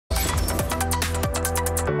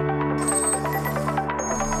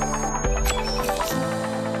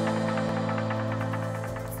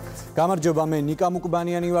გამარჯობა, მე ნიკა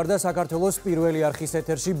მუკბანიანი ვარ და საქართველოს პირველი არხის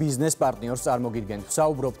ეთერში ბიზნეს პარტნიორს წარმოგიდგენთ.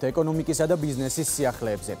 საუბრობთ ეკონომიკისა და ბიზნესის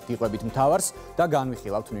სიახლეებზე, ვიყვებით მთავარს და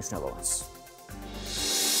განვიხილავთ მნიშვნელობას.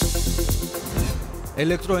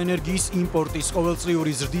 ელექტროენერგიის იმპორტის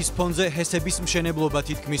ყოველწლიური ზრდის ფონზე ჰესების მშენებლობა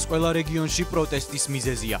თითქმის ყველა რეგიონში პროტესტის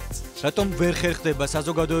მიზეზია. რატომ ვერ ხერხდება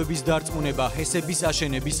საზოგადოების დარწმუნება ჰესების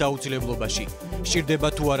აშენების აუცილებლობაში? სჭირდება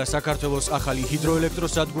თუ არა საქართველოს ახალი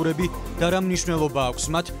ჰიდროელექტროსადგურები და რა მნიშვნელობა აქვს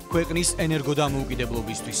მათ ქვეყნის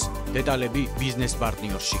ენერგოდამოუკიდებლობისთვის? დეტალები ბიზნეს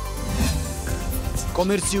პარტნიორში.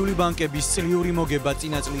 კომერციული ბანკების წლიური მოგება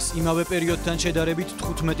წინა წლის იმავე პერიოდთან შედარებით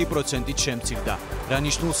 15%-ით შემცირდა. რა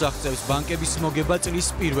ნიშნულს აღწევს ბანკების მოგება წლის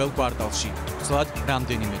პირველ კვარტალში, ცლად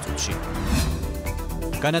რამდენიმე წუთში.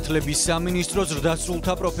 განათლების სამინისტრო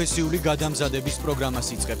ზრდასრულთა პროფესიული გადამზადების პროგრამას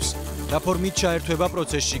იწყებს. რაფორმით ჩაერთვება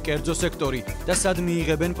პროცესში კერძო სექტორი და სად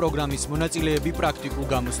მიიღებენ პროგრამის მონაწილეები პრაქტიკულ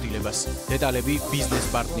გამოცდილებას. დეტალები ბიზნეს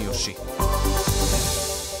პარტნიორში.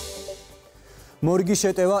 მორიგი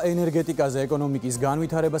შეტევა ენერგეტიკაზე, ეკონომიკის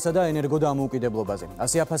განვითარებასა და ენერგოდამოუკიდებლობაზე.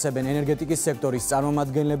 ასე აფასებენ ენერგეტიკის სექტორის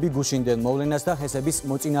წარმომადგენლები გუშინდელ მოვლენას და ჰესების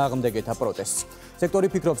მოწინააღმდეგეთა პროტესტს. სექტორი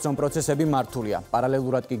ფიქრობს, რომ პროცესები მართულია.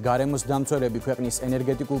 პარალელურად კი გარემოს დამცველები ქვეყნის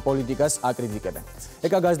ენერგეტიკულ პოლიტიკას აკრიტიკებენ.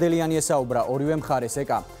 ეკა გაზდელიანი ესაუბრა ორივე მხარეს.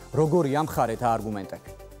 ეკა, როგორია მხარეთა არგუმენტები?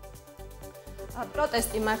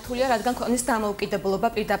 პროტესტი მართულია, რადგან ქვეყნის დამოუკიდებლობა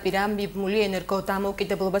პირდაპირ მიბმული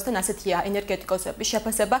ენერგოდამოუკიდებლობასთან ასეთია ენერგეტიკოსების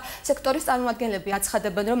შეფასება. სექტორის წარმომადგენლები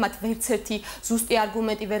აცხადებენ, რომ მათ ვერც ერთი ზუსტი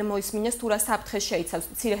არგუმენტი ვერ მოისმინეს, თუ რა საფრთხეს შეიცავს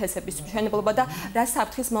მცირე ჰესების მშენებლობა და რა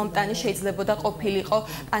საფრთხის მომტანი შეიძლებოდა ყოფილიყო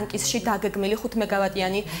ბანკისში დაგეგმილი 5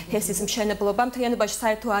 მეგავატიანი ჰესის მშენებლობა. მთლიანობაში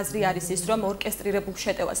საერთო აზრი არის ის, რომ ორკესტრირებულ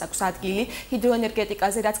შეტევას აქვს ადგილი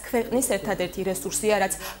ჰიდროენერგეტიკაზე, რაც ქვეყნის ერთადერთი რესურსია,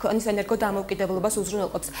 რაც ქვეყნის ენერგოდამოუკიდებლობას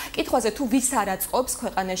უზრუნველყოფს. კითხვაზე თუ ვის აწყობს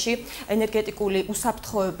ქვეყანაში ენერგეტიკული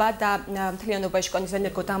უსაფრთხოება და მთლიანობაში ქვეყნის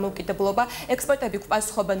ენერგოდამოუკიდებლობა, ექსპერტები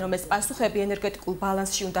გვპასუხობენ, რომ ეს პასუხები ენერგეტიკულ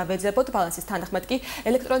ბალანსში უნდა ვეძებოთ. ბალანსის თანახმად კი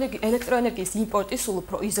ელექტროენერგიის იმპორტი სულ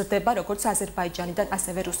უფრო იზრდება, როგორც აზერბაიჯანიდან,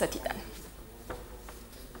 ასევე რუსეთიდან.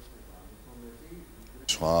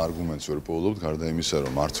 სხვა არგუმენტს ვერ პოულობთ, გარდა იმისა,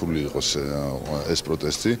 რომ მართული იყოს ეს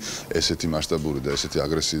პროტესტი, ესეთი მასშტაბური და ესეთი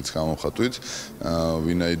აგრესიით გამოხატვით,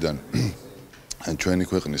 ვინაიდან ჩვენი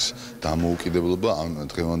ქვეყნის დამოუკიდებლობა ამ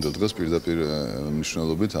დღევანდელ დღეს პირდაპირ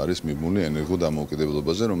მნიშვნელობით არის მიბმული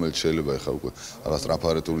ენერგოდამოუკიდებლობაზე, რომელიც შეიძლება ეხლა უკვე რაღაც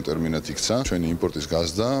სტრაფარეტული ტერმინად იქცა. ჩვენი იმპორტის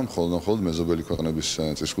გაზდა მხოლოდ მეზობელი ქვეყნების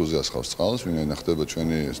წისქვილზე ასხავს წყალს, ვინაიდან ხდება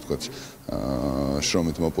ჩვენი, ასე ვთქვათ,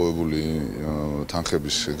 შრომით მოპოვებული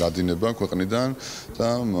თანხების გადინება ქვეყნიდან და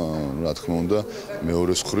რა თქმა უნდა,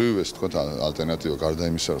 მეორე მხრივ, ასე ვთქვათ, ალტერნატივა გარდა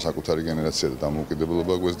იმისა, რომ საკუთარი გენერაცია და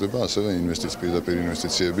დამოუკიდებლობა გვეძდება, ასევე პირდაპირ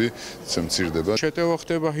ინვესტიციები მცირდება. შეტევა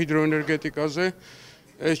ხდება ჰიდროენერგეტიკაზე,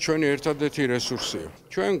 ეს ჩვენი ერთადერთი რესურსია.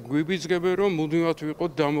 ჩვენ გვიბიძგებენ, რომ მუდმივად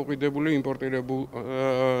ვიყოთ დამოუკიდებელი იმპორტირებულ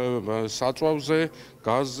საწვავზე,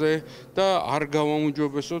 გაზზე და არ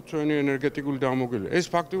გავამოჯობესოთ ჩვენი ენერგეტიკული დამოუკიდებლობა. ეს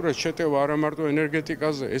ფაქტურად შეტევა არა მარტო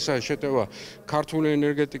ენერგეტიკაზე, ესაა შეტევა ქართული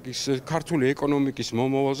ენერგეტიკის, ქართული ეკონომიკის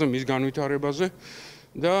მომავალზე, მის განვითარებაზე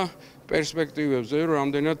და პერსპექტივებზე, რომ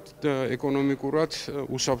რამდენად ეკონომიკურად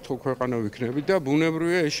უსაფრთხო ქვეყანა ვიქნებით და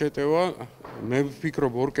ბუნებრივია ეს შეტევა, მე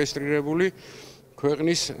ვფიქრობ, ორკესტრირებული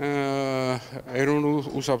ქვეყნის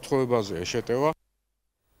ეროვნულ უსაფრთხოებაზეა შეტევა.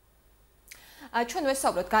 ჩვენ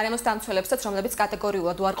ვესაუბროთ გარემოს დამცველებსაც, რომლებიც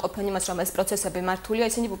კატეგორიულად უარყოფენ იმას, რომ ეს პროცესები მართულია,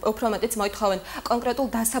 ისინი უფრო მეტიც მოითხოვენ კონკრეტულ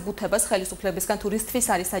დასაბუთებას ხელისუფლებისგან, თუ რისთვის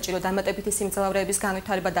არის საჭირო დამატებითი სიმძლავრეების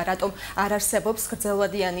განვითარება და რატომ არ არსებობს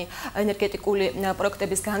გრძელვადიანი ენერგეტიკული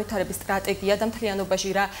პროექტების განვითარების სტრატეგია და მთლიანობაში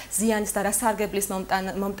რა ზიანის და რა სარგებლის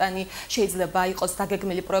მომტანი შეიძლება იყოს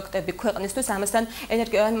დაგეგმილი პროექტები ქვეყნისთვის.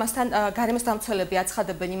 ამასთან გარემოს დამცველები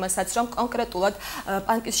აცხადებენ იმასაც, რომ კონკრეტულად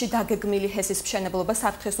ბანკისში დაგეგმილი ჰესის მშენებლობა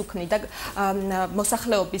საფრთხეს უქმნიდა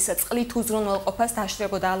მოსახლეობის წყლით უზრუნველყოფას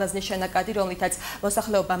დაშვებოდა ალაზნის შენაკადი, რომლითაც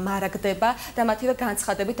მოსახლეობა მარაგდება და მათივე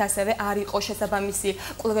განცხადებით ასევე არ იყო შესაბამისი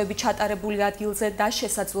კვლევები ჩატარებული ადგილზე და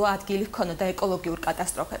შესაძლოა ადგილი ჰქონოდა ეკოლოგიურ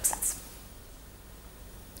კატასტროფებსაც.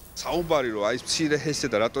 საუბარი რომ აი მცირე ჰესე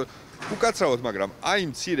და რატო უკაცრავად, მაგრამ აი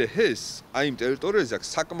მცირე ჰეს, აი იმ ტერიტორიაზე აქვს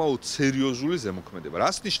საკმაოდ სერიოზული ზემოქმედება.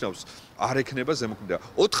 რას ნიშნავს არ ექნება ზემოქმედება?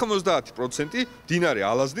 90% მდინარე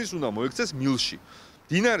ალაზნის უნდა მოექცეს მილში.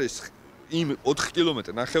 მდინარეს იმ 4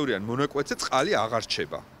 კილომეტრი ნახევრიან მონაკვეთზე წყალი აღარ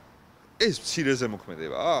რჩება. ეს მცირე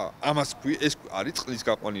ზემოქმედებაა? ამას ეს არის წყლის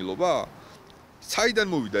გაყვანილობა? საიდან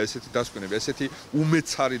მოვიდა ესეთი დასკვნები, ესეთი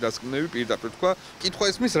უმეცარი დასკვნები პირდაპირ თქვა, კითხვა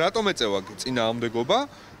ესმის რატომ ეწევა წინააღმდეგობა?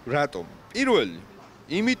 რატომ? პირველი,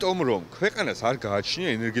 იმიტომ რომ ქვეყანას არ გააჩნია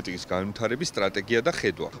ენერგეტიკის განვითარების სტრატეგია და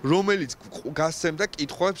ხედვა, რომელიც გასცემდა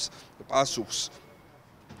კითხვებს პასუხს.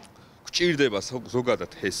 გვჭირდება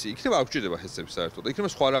ზოგადად ჰესი, იქნება არ გვჭირდება ჰესები საერთოდ. იქნება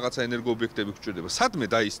სხვა რაღაცა ენერგოობიექტები გვჭირდება. სადმე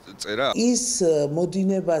დაიწერა? ის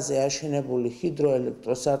მოდინებაზე აშენებული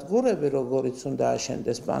ჰიდროელექტროსადგურები, როგორც უნდა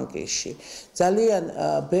აშენდეს ბანკებში, ძალიან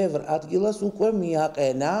ბევრ ადგილას უკვე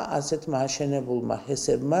მიაყენა ასეთმა აშენებულმა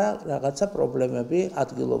ჰესებმა რაღაცა პრობლემები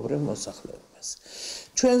ადგილობრივ მოსახლეობას.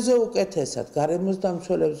 ჩვენზე უკეთესად,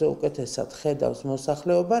 გარემოსდამცველებზე უკეთესად ხედავს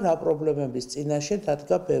მოსახლეობა, რა პრობლემების წინაშე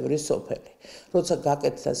დადგა ბევრი სოფელი. როცა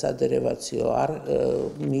გაკეთდა სადერევაციო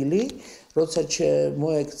მილი, როცა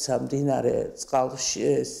მოექცა მდინარე წყალში,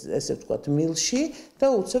 ესე ვთქვათ, მილში და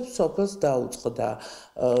უცებ სოფელს დაუწყდა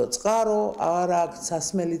წყარო, არ აქვს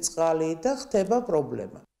სასმელი წყალი და ხდება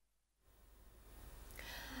პრობლემა.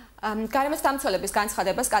 გარემოსდამცველების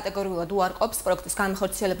განცხადებას კატეგორიულად უარყოფს პროექტის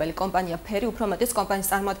განხორციელებელი კომპანია ფერი, უფრო მეტიც კომპანიის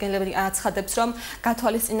წარმომადგენლები აცხადებს, რომ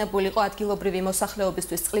გათვალისწინებული იყო ადგილობრივი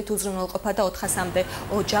მოსახლეობისთვის წყლით უზრუნველყოფა და 400-მდე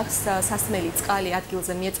ოჯახს სასმელი წყალი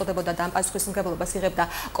ადგილზე მიეწოდებოდა და ამ პასუხისმგებლობას იღებდა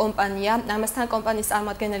კომპანია. ამასთან კომპანიის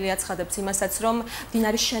წარმომადგენელი აცხადებს იმასაც, რომ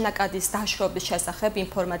მდინარის შენაკადის დაშრობის შესახებ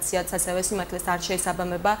ინფორმაციაც ასევე სიმართლეს არ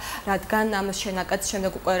შეესაბამება, რადგან ამ შენაკადს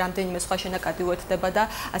შემდეგ უკვე რამდენიმე სხვა შენაკადი უერთდება და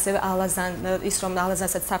ასევე ის რომ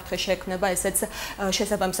ალაზანსაც შეექმნება, ესეც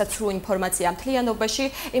შესაბამისად სრულ ინფორმაცია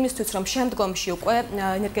მთლიანობაში, იმისთვის რომ შემდგომში უკვე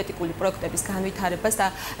ენერგეტიკული პროექტების განვითარებას და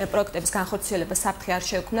პროექტების განხორციელებას საფრთხე არ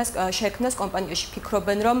შეექმნას, კომპანიაში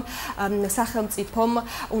ფიქრობენ, რომ სახელმწიფომ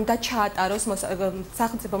უნდა ჩაატაროს,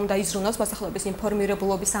 სახელმწიფომ უნდა იზრუნოს მოსახლეობის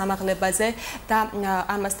ინფორმირებულობის ამაღლებაზე და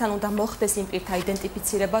ამასთან უნდა მოხდეს იმ პირთა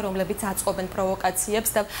იდენტიფიცირება, რომლებიც აწყობენ პროვოკაციებს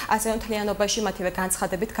და ასევე მთლიანობაში მათივე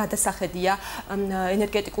განცხადებით გადასახედია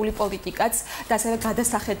ენერგეტიკული პოლიტიკაც და ასევე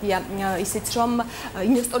გადასახედია ისიც, რომ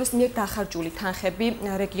ინვესტორის მიერ დახარჯული თანხები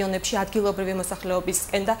რეგიონებში ადგილობრივი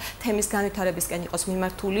მოსახლეობისკენ და თემის განვითარებისკენ იყოს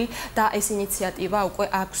მიმართული და ეს ინიციატივა უკვე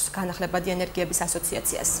აქვს განახლებადი ენერგიების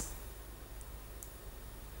ასოციაციას.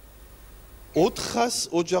 400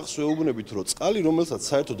 ოჯახს ვეუბნებით, რომ წყალი, რომელსაც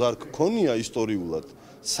საერთოდ არ გქონია ისტორიულად,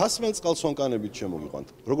 სასმელ წყალს ვანკანებით შემოგიყვანთ.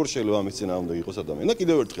 როგორ შეიძლება ამის წინააღმდეგ იყოს ადამიანი? და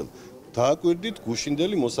კიდევ ერთხელ დააკვირდით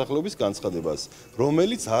გუშინდელი მოსახლეობის განცხადებას,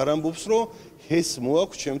 რომელიც არ ამბობს, რომ ეს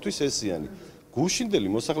მოაქვს ჩემთვის ესიანი. გუშინდელი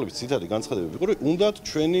მოსახლეობის ცითადი განცხადებები იყო, რომ უნდათ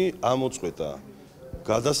ჩვენი ამოწყვეტა,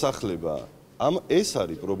 გადასახლება. ეს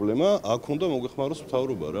არის პრობლემა, აქ უნდა მოგეხმაროს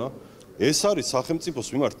მთავრობა რა. ეს არის სახელმწიფოს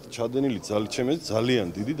მიმართ ჩადენილი ძალიან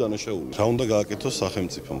დიდი დანაშაული. რა უნდა გააკეთოს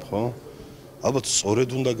სახელმწიფომ, ხო? ალბათ სწორედ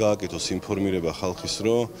უნდა გააკეთოს ინფორმირება ხალხის,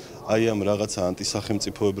 რომ აი ამ რაღაცა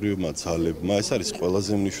ანტისახელმწიფოებრივმა ძალებმა, ეს არის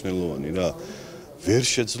ყველაზე მნიშვნელოვანი რა. ვერ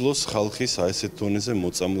შეძლოს ხალხის ასეთ დონეზე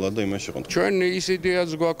მოწამლა და იმაში ყო. ჩვენ ის იდეაც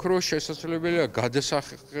გვაქვს, რომ შესაძლებელია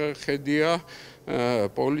გადასახედია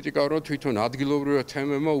პოლიტიკა, რომ თვითონ ადგილობრივი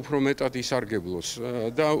თემებმა უფრო მეტად ისარგებლოს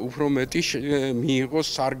და უფრო მეტი მიიღოს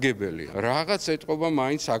სარგებელი. რაღაც ეთყობა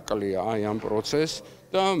მაინც აკლია აი ამ პროცესს.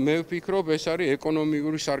 და მე ვფიქრობ, ეს არის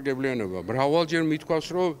ეკონომიკური სარგებლიანობა. მრავალჯერ მithქვავს,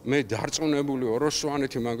 რომ მე დარწმუნებული ვარ, რომ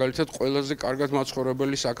სვანეთი მაგალითად ყველაზე კარგად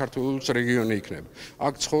მაცხოვრებელი საქართველოს რეგიონი იქნება.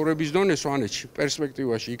 აქ ცხოვრების დონე სვანეთში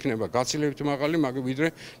პერსპექტივაში იქნება გაცილებით მაღალი, ვიდრე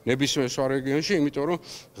ნებისმიერ სხვა რეგიონში, იმიტომ რომ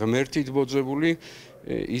ღმერთით ბოძებული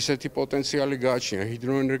ისეთი პოტენციალი გააჩნია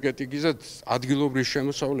ჰიდროენერგეტიკის და ადგილობრივი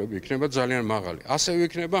შემოსავლები იქნება ძალიან მაღალი. ასევე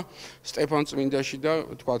იქნება სტეფანწმინდაში და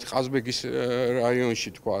თქვათ ყაზბეგის რაიონში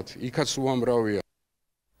თქვათ, იქაც უამრავია.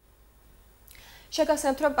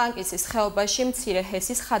 შეგახსენებთ, რომ ბანკის ხეობაში მცირე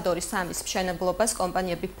ჰესის ხადორის სამის მშენებლობას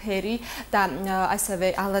კომპანიები ფერი და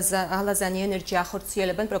ასევე ალაზანი ენერგია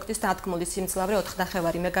ახორციელებენ პროექტის დადგმული სიმძლავრე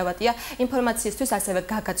 4.5 მეგავატია. ინფორმაციისთვის ასევე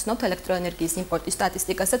გაგაცნობთ ელექტროენერგიის იმპორტის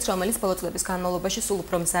სტატისტიკასაც, რომელიც ბოლო წლების განმავლობაში სულ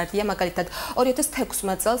უფრო მზარდია. მაგალითად,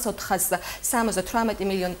 2016 წელს 478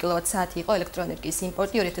 მილიონი კილოვატ-საათი იყო ელექტროენერგიის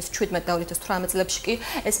იმპორტი, 2017 და 2018 წლებში კი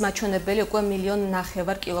ეს მაჩვენებელი უკვე 1,5 მილიონ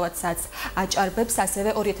კილოვატ-საათს აჭარბებს. ასევე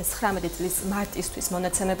 2019 წლის მარტისთვის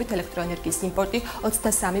მონაცემებით ელექტროენერგიის იმპორტი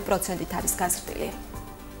 23%-ით არის გაზრდილი.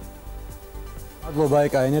 მადლობა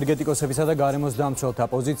ეკა ენერგეტიკოსებისა და გარემოსდამცველთა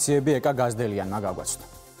პოზიციები ეკა გაზდელიანმა გაგვაცნო.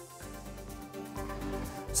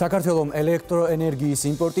 საქართველოს ელექტროენერგიის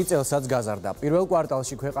იმპორტი წელსაც გაზარდა. პირველ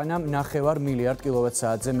კვარტალში ქვეყანამ 9 მილიარდ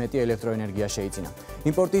კილოვატ-საათზე მეტი ელექტროენერგია შეიძინა.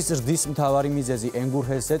 იმპორტის ზრდის მთავარი მიზეზი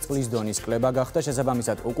ენგურჰესზე წყლის დონის კლება გახდა,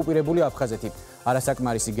 შესაბამისად ოკუპირებული აფხაზეთი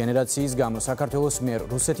არასაკმარისი გენერაციის გამო საქართველოს მიერ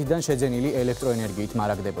რუსეთიდან შეძენილი ელექტროენერგიით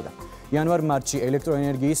მარაგდებოდა. იანვარ-მარტში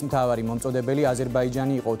ელექტროენერგიის მთავარი მომწოდებელი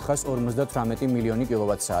აზერბაიჯანი იყო 458 მილიონი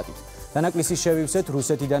კილოვატ-საათით. დანაკლისის შევივსეთ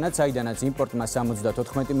რუსეთიდანაც, საიდანაც იმპორტმა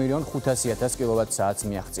 74 მილიონ 500.000 კილოვატ-საათს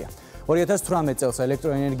მიაღწია. 2018 წელს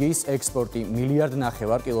ელექტროენერგიის ექსპორტი 1,5 მილიარდ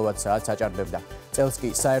კილოვატ-საათს აჭარბებდა. წელს კი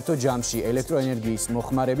საერთო ჯამში ელექტროენერგიის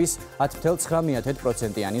მოხმარების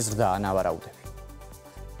 10.9%-იანი ზრდა ანავარაუდები.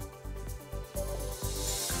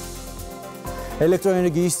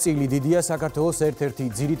 ელექტროენერგიის წილი დიდია საქართველოს ერთ-ერთი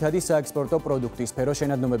ძირითადი საექსპორტო პროდუქტის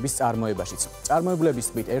სფეროშენადნობების წარმოებაშიც. წარმოებლების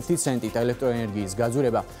თქმით 1 ცენტით ელექტროენერგიის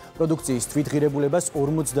გაძვირება პროდუქციის თვითღირებულებას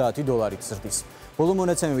 $50 ზრდის. ბოლო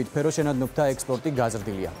მონაცემებით სფეროშენადნობთა ექსპორტი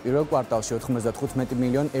გაზრდილია. პირველ კვარტალში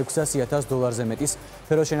 $95,600,000-ზე მეტი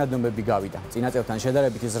სფეროშენადნობები გავიდა. წინა წელთან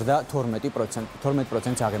შედარებით ზრდა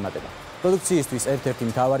 12%-ს აღემატება. პროდუქციისთვის ერთ-ერთი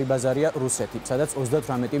მთავარი ბაზარია რუსეთი, სადაც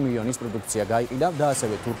 38 მილიონის პროდუქცია გაიყიდა და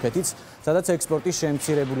ასევე თურქეთიც, სადაც ექსპორტი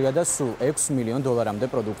შემცირებულია და სულ $6 მილიონამდე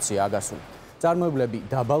პროდუქციაა გასული. წარმოებლები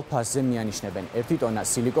დაბალ ფასზე მიანიშნებენ. 1 ტონა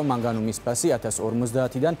სილიკო-მანგანუმის ფასი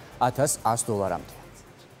 $1050-დან $1100-მდე.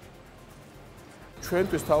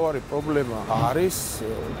 ჩვენთვის თავარი პრობლემა არის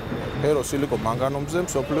სილიკო-მანგანუმზე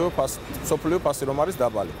მსოფლიო ფასი რომ არის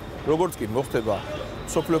დაბალი. როგორც კი მოხდება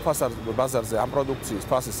მსოფლიო ბაზარზე ამ პროდუქციის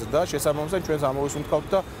ფასის ზრდა, შესაბამისად ჩვენს ამოვისუნთქავთ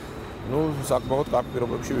და საკმაოდ კარგ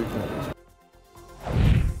პირობებში ვიქნებით.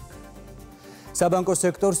 საბანკო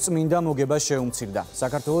სექტორს წმინდა მოგება შეუმცირდა.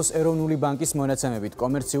 საქართველოს ეროვნული ბანკის მონაცემებით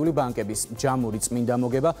კომერციული ბანკების ჯამური წმინდა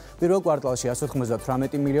მოგება პირველ კვარტალში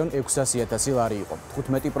 $198,600,000 იყო.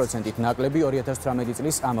 15%-ით ნაკლები 2018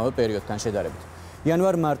 წლის ამავე პერიოდთან შედარებით.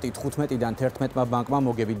 იანვარ-მარტი 15-დან 11 ბანკმა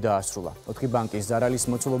მოგებით დაასრულა. 4 ბანკის ზარალის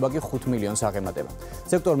მოცულობა კი $5 მილიონს აღემატება.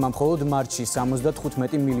 სექტორმა მხოლოდ მარტში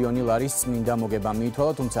 $75 მილიონი წმინდა მოგება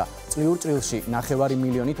მიითვალა, თუმცა წლიურ-წლილში 9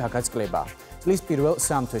 მილიონით აქაც კლებაა. წლის პირველ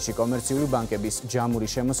 3 თვეში კომერციული ბანკების ჯამური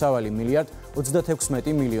შემოსავალი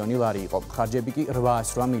 $1,36 მილიონი იყო. ხარჯები კი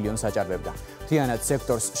 $808 მილიონს აჭარბებდა. მთლიანად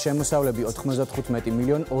სექტორს შემოსავლები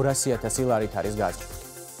 $95,200,000 არის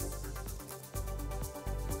გაზრდილი.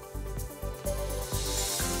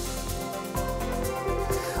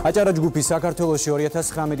 აჭარა ჯგუფი საქართველოში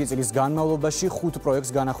 2019 წლის განმავლობაში 5 პროექტს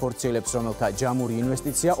განახორციელებს, რომელთა ჯამური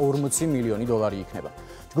ინვესტიცია $40 მილიონი იქნება.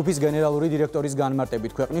 ჯგუფის გენერალური დირექტორის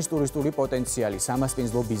განმარტებით ქვეყნის ტურისტული პოტენციალი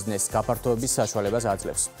სამასპინძლო ბიზნესს გაფართოების საშუალებას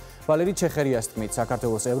აძლევს. ვალერი ჩეხერიას თქმით,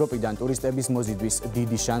 საქართველოს ევროპიდან ტურისტების მოზიდვის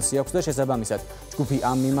დიდი შანსი აქვს და შესაბამისად ჯგუფი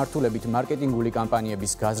ამ მიმართულებით მარკეტინგული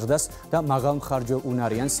კამპანიების გაზრდას და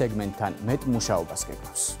მაღალმხარჯვეუნარიან სეგმენტთან მეტ მუშაობას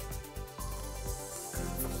გეგმავს.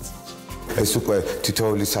 ეს უკვე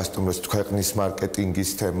თითოეული სასტუმროს ქვეყნის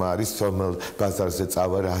მარკეტინგის თემა არის, რომელ ბაზარზე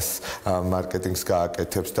წავა, რას მარკეტინგს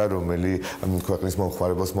გააკეთებს და რომელი ქვეყნის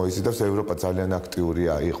მომხმარებელს მოიზიდავს. ევროპა ძალიან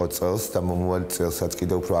აქტიურია იყო წელს და მომავალ წელსაც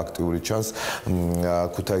კიდევ უფრო აქტიური ჩანს.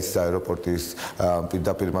 ქუთაისის აეროპორტის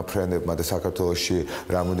პირდაპირმა ფრენებმა და საქართველოში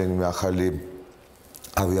რამოდენიმე ახალი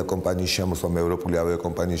ავიაკომპანიის შემოსვლამ, ევროპული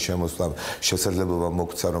ავიაკომპანიის შემოსვლამ შესაძლებლობა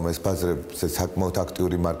მოგცა, რომ ეს ბაზრებზე საკმაოდ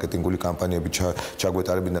აქტიური მარკეტინგული კამპანიები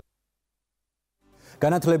ჩაგვეტარებინა.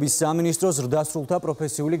 განათლების სამინისტრო ზრდასრულთა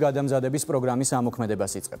პროფესიული გადამზადების პროგრამის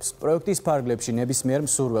ამოქმედებას იწყებს. პროექტის ფარგლებში ნებისმიერ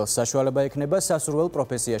მსურველს საშუალება ექნება სასურველ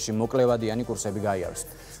პროფესიაში მოკლევადიანი კურსები გაიაროს.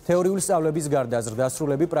 თეორიული სწავლების გარდა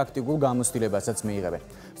ზრდასრულები პრაქტიკულ გამოცდილებასაც მიიღებენ.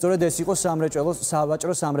 სწორედ ეს იყო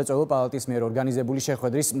სავაჭრო სამრეწველო პალატის მიერ ორგანიზებული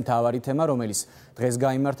შეხვედრის მთავარი თემა, რომელიც დღეს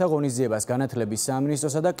გაიმართა ღონისძიებას განათლების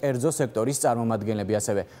სამინისტროსა და კერძო სექტორის წარმომადგენლები,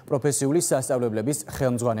 ასევე პროფესიული სასწავლებლების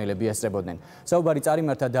ხელმძღვანელები ესწრებოდნენ. საუბარი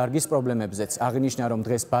წარიმართა დარგის პრობლემებზეც, აღინიშნა, რომ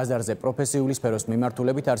დღეს ბაზარზე პროფესიული სფეროს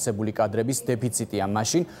მიმართულებით არსებული კადრების დეფიციტია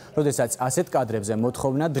მაშინ, როდესაც ასეთ კადრებზე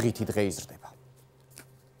მოთხოვნა დღითი-დღე იზრდება.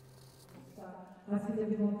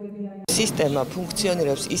 სისტემა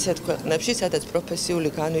ფუნქციონირებს ისეთ ქვეყნებში, სადაც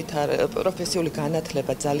პროფესიული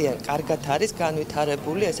განათლება ძალიან კარგად არის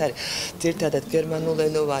განვითარებული. ეს არის ძირითადად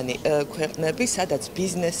გერმანულენოვანი ქვეყნები, სადაც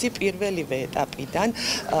ბიზნესი პირველივე ეტაპიდან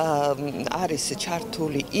არის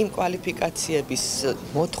ჩართული იმ კვალიფიკაციების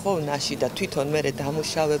მოთხოვნაში და თვითონ მერე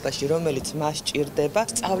დამუშავებაში, რომელიც მას ჭირდება.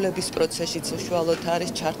 სწავლების პროცესშიც უშუალოდ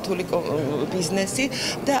არის ჩართული ბიზნესი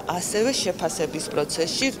და ასევე შეფასების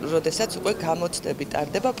პროცესში, როდესაც უკვე გამოცდები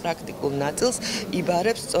ტარდება პრაქტიკულ ნაწილს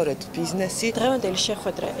იბარებს სწორედ ბიზნესი. დღევანდელი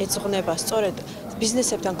შეხვედრა ეძღვნება სწორედ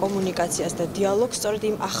ბიზნესებთან კომუნიკაციას და დიალოგს, სწორედ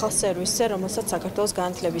იმ ახალ სერვისზე, რომელსაც საქართველოს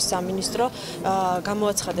განათლების სამინისტრო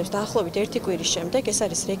გამოაცხადებს დაახლოებით 1 კვირის შემდეგ. ეს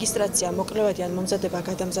არის რეგისტრაცია მოკლევადიან მომზადება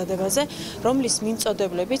გადამზადებაზე, რომლის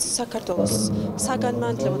მიმწოდებლებიც საქართველოს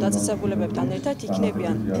საგანმანათლებლო დაწესებულებებთან ერთად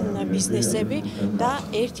იქნებიან ბიზნესები და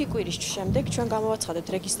 1 კვირის შემდეგ ჩვენ გამოვაცხადებთ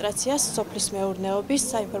რეგისტრაციას სოფლის მეურნეობის,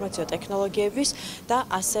 საინფორმაციო ტექნოლოგიების და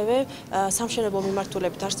ასევე სამშენებლო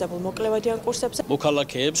მიმართულებით არსებულ მოკლევადიან კურსებზე.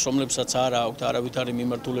 მოქალაქეებს, რომლებსაც არ აქვთ არავითარი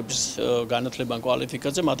მიმართულების განათლება ან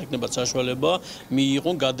კვალიფიკაცია, მათ ექნებათ საშუალება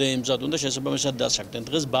მიიღონ, გადაემზადონ და შესაბამისად დასაგდნენ.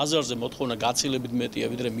 დღეს ბაზარზე მოთხოვნა გაცილებით მეტია,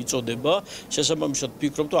 ვიდრე მიწოდება. შესაბამისად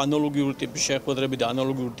ვფიქრობ, რომ ანალოგიური ტიპის შეხვედრები და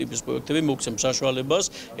ანალოგიური ტიპის პროექტები მოგცემ საშუალებას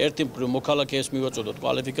ერთი მხრივ მოქალაქეებს მივაწოდოთ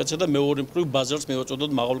კვალიფიკაცია და მეორე მხრივ ბაზარს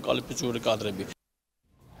მივაწოდოთ მაღალკვალიფიციური კადრები.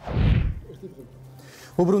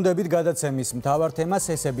 უბრუნდებით გადაცემის მთავარ თემას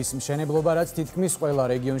ჰესების მშენებლობა, რაც თითქმის ყველა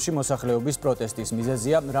რეგიონში მოსახლეობის პროტესტის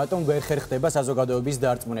მიზეზია, რატომ ვერ ხერხდება საზოგადოების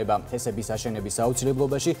დარწმუნება ჰესების აშენების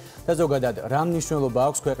აუცილებლობაში და ზოგადად რა მნიშვნელობა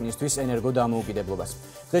აქვს ქვეყნისთვის ენერგოდამოუკიდებლობას.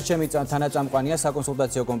 დღეს ჩემი თანაწამყვანია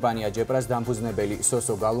საკონსულტაციო კომპანია ჯეპრას დამფუძნებელი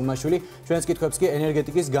სოსო გალუმაშვილი, ჩვენს კითხვებს კი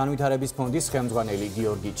ენერგეტიკის განვითარების ფონდის ხელმძღვანელი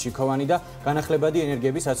გიორგი ჩიქოვანი და განახლებადი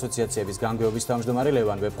ენერგიების ასოციაციების განგეობის თავმჯდომარე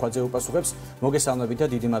ლევან ვებხვაძე უპასუხებს. მოგესალმებით და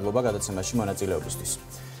დიდი მადლობა გადაცემაში მონაწილეობისთვის.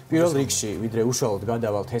 პირველ რიგში, ვიდრე უშუალოდ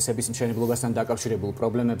გადავალთ ჰესების მშენებლობასთან დაკავშირებულ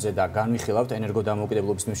პრობლემებზე და განვიხილავთ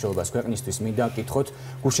ენერგოდამოუკიდებლობის მნიშვნელობას ქვეყნისთვის, მინდა გკითხოთ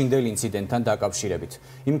გუშინდელ ინციდენტთან დაკავშირებით.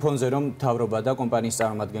 იმ ფონზე, რომ მთავრობა და კომპანიის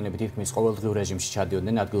წარმომადგენლები თითქმის ყოველდღიურ რეჟიმში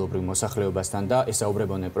ჩადიოდნენ ადგილობრივ მოსახლეობასთან და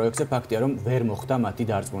ესაუბრებოდნენ პროექტზე, ფაქტია, რომ ვერ მოხდა მათი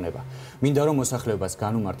დარწმუნება. მინდა რომ მოსახლეობას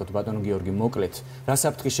განუმარტოთ, ბატონო გიორგი, მოკლედ, რა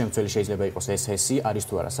საფრთხის შემცველი შეიძლება იყოს ეს ჰესი, არის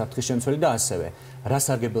თუ არა საფრთხის შემცველი და ასევე რა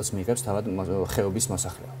სარგებელს მიიღებს თავად ხეობის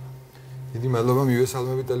მოსახლეობა. დიდი მადლობა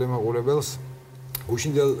მივესალმებით ტელემაყურებელს.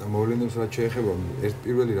 გუშინდელ მოვლენებს რაც შეეხება,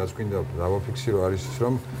 პირველი რაც გვინდა დავაფიქსირო არის ის,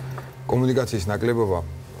 რომ კომუნიკაციის ნაკლებობა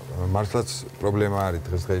მართლაც პრობლემა არის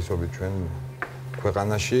დღესდღეობით ჩვენ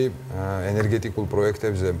ქვეყანაში. ენერგეტიკულ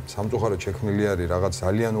პროექტებზე სამწუხაროდ შექმნილი არის რაღაც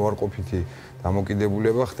ძალიან უარყოფითი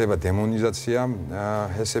დამოკიდებულება, ხდება დემონიზაცია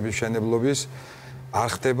ჰესების მშენებლობის, არ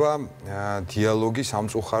ხდება დიალოგი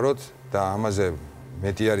სამწუხაროდ და ამაზე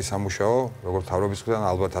მეტი არის სამუშაო, როგორც თავრობის მხრიდან,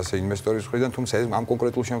 ალბათ ასე ინვესტორის მხრიდან, თუმცა ამ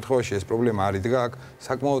კონკრეტულ შემთხვევაში ეს პრობლემა არ იდგა, აქ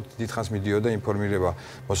საკმაოდ დიდხანს მიდიოდა ინფორმირება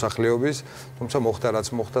მოსახლეობის, თუმცა მოხდა რაც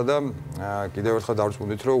მოხდა და კიდევ ერთხელ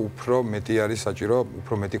დავწმუნდით, რომ უფრო მეტი არის საჭირო,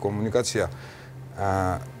 უფრო მეტი კომუნიკაცია.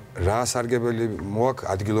 რა სარგებელი მოაქვს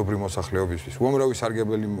ადგილობრივ მოსახლეობისთვის? უამრავი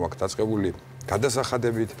სარგებელი მოაქვს დაწყებული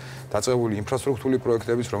გადასახადებით, დაწყებული ინფრასტრუქტურული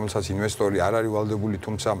პროექტებით, რომელსაც ინვესტორი არ არის ვალდებული,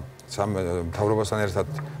 თუმცა მთავრობასთან ერთად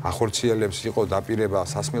ახორციელებს, იყო დაპირება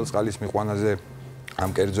სასმელწყალის მიყვანაზე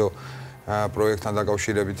ამ კერძო პროექტთან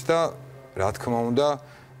დაკავშირებით და რა თქმა უნდა,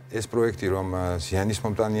 ეს პროექტი რომ ზიანის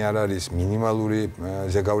მომტანი არ არის, მინიმალური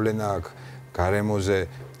ზეგავლენა აქვს გარემოზე,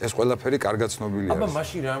 ეს ყველაფერი კარგად ცნობილია. აბა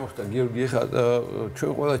მაშინ რა მოხდა გიორგი, ხა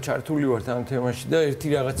ჩვენ ყველა ჩართული ვართ ამ თემაში და ერთი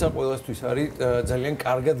რაღაცა ყველასთვის არის ძალიან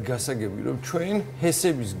კარგად გასაგები, რომ ჩვენ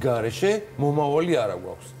ჰესების გარეშე მომავალი არ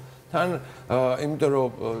აქვს. თან იმიტომ რომ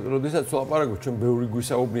როდესაც ვლაპარაკობ, ჩვენ ბევრი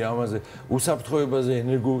გვისაუბრია ამაზე, უსაფრთხოებაზე,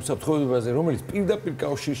 ენერგოუსაფრთხოებაზე, რომელიც პირდაპირ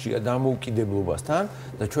კავშირშია დამოუკიდებლობასთან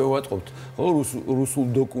და ჩვენ ვატყობთ ხო რუსულ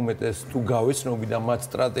დოკუმენტებს თუ გავეცნობი და მათ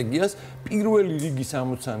სტრატეგიას, პირველი რიგის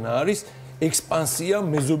ამოცანა არის ექსპანსია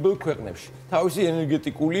მეზობელ ქვეყნებში, თავისი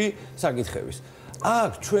ენერგეტიკული საკითხების.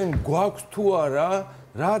 აქ ჩვენ გვაქვს თუ არა,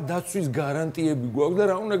 რა დაცვის გარანტიები გვაქვს და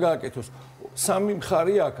რა უნდა გააკეთოს? სამი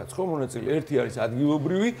მხარეა აქაც, ხო მონაწილე, ერთი არის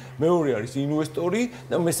ადგილობრივი, მეორე არის ინვესტორი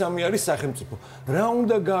და მესამე არის სახელმწიფო. რა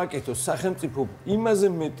უნდა გააკეთოს სახელმწიფო იმაზე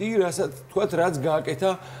მეტი, რასაც თქვათ, რაც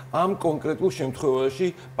გააკეთა ამ კონკრეტულ შემთხვევაში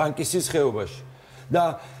პანკისის ხეობაში. და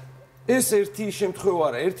ეს ერთი შემთხვევა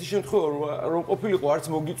არა, ერთი შემთხვევა რომ ყოფილიყო არც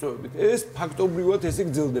მოგიწევებით, ეს ფაქტობრივად ესე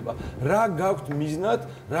გრძელდება. რა გაქვთ მიზნად,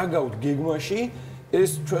 რა გაქვთ გეგმაში, ეს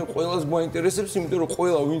ჩვენ ყველას გვაინტერესებს, იმიტომ რომ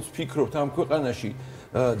ყველა ვინც ფიქრობთ ამ ქვეყანაში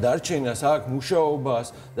დარჩენას, აქ მუშაობას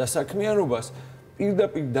და საქმიანობას,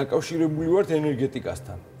 პირდაპირ დაკავშირებული ვართ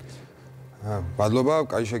ენერგეტიკასთან. მადლობა,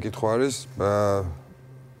 კაი შეკითხვა არის.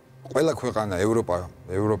 ყველა ქვეყანა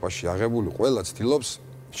ევროპაში აღებული, ყველა ცდილობს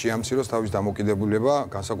შეამციროს თავის დამოკიდებულება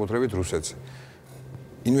განსაკუთრებით რუსეთზე.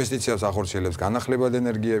 ინვესტიციებს ახორციელებს განახლებად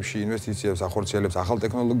ენერგიებში, ინვესტიციებს ახორციელებს ახალ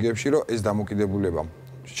ტექნოლოგიებში, რომ ეს დამოკიდებულება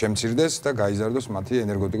შემცირდეს და გაიზარდოს მათი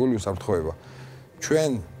ენერგეტიკული უსაფრთხოება.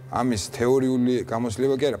 ჩვენ ამის თეორიული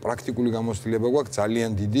გამოცდილება კი არა, პრაქტიკული გამოცდილება გვაქვს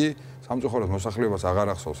ძალიან დიდი. სამწუხაროდ მოსახლეობას აღარ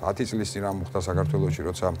ახსოვს 10 წლის წინ რა მოხდა საქართველოში,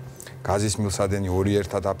 როცა გაზის მილსადენი ორი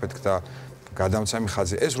ერთად აფეთქდა გადამცემი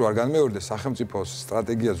ხაზი. ეს რო არ განმეორდეს სახელმწიფოს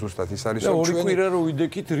სტრატეგია ზუსტად ის არის, რომ ჩვენ ორი კვირა რო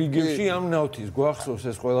ვიდექით რიგებში ამ ნავთის, გვახსოვს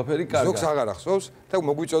ეს ყველაფერი კარგად. ზოგს აღარ ახსოვს და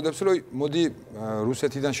მოგვიწოდებს, რომ მოდი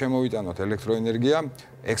რუსეთიდან შემოვიტანოთ ელექტროენერგია,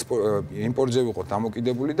 იმპორტზე ვიყოთ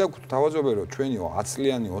დამოკიდებული და თავაზობენ, რომ ჩვენი 10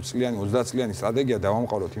 წლიანი, 20 წლიანი, 30 წლიანი სტრატეგია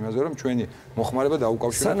დავამყაროთ იმაზე, რომ ჩვენი მოხმარება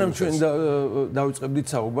დაუკავშიროთ. სანამ ჩვენ დავიწყებდით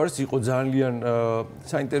საუბარს, იყო ძალიან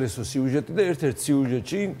საინტერესო სიუჟეტი და ერთ-ერთ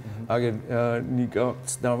სიუჟეტში, აგერ ნიკაც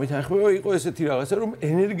დამეთანხმება, იყო ესეთი რაღაცა, რომ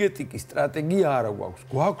ენერგეტიკის სტრატეგია არ გვაქვს.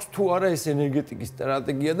 გვაქვს თუ არა ეს ენერგეტიკის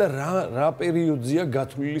სტრატეგია და რა პერიოდზეა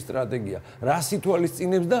გათვლილი სტრატეგია, რა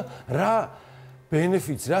სიტუაციებს და რა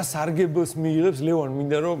ბენეფიტს, რა სარგებელს მიიღებს ლევან,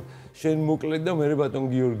 მინდა რომ შენ მოკლედ და მე ბატონ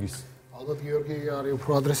გიორგის. ალბათ გიორგი არის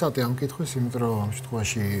უფრო ადრესატი ამ კითხვის, იმიტომ რომ ამ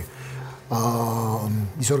შემთხვევაში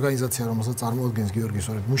ის ორგანიზაცია, რომელსაც წარმოადგენს გიორგი,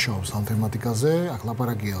 სწორედ მუშაობს ამ თემატიკაზე, აქ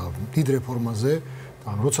ლაპარაკია დიდ რეფორმაზე.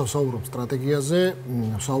 როცა ვსაუბრობ სტრატეგიაზე,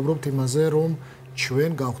 ვსაუბრობთ იმაზე, რომ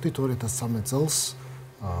ჩვენ გავხდით 2013 წელს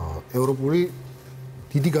ევროპული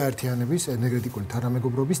დიდი გაერთიანების ენერგეტიკული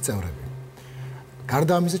თანამეგობრობის წევრები.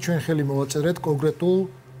 გარდა ამისა, ჩვენ ხელი მოვაწერეთ კონკრეტულ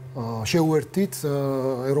შეუერთდით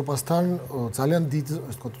ევროპასთან ძალიან დიდ,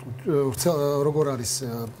 როგორ არის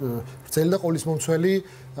ვრცელი და ყოლისმომცველი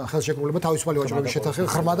ხელშეკრულება თავისუფალი ვაჭრობის შესახებ,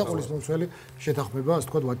 ღრმა და ყოლისმომცველი შეთანხმება, ასე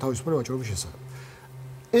ვთქვათ, თავისუფალი ვაჭრობის შესახებ.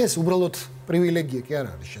 ეს უბრალოდ პრივილეგია კი არ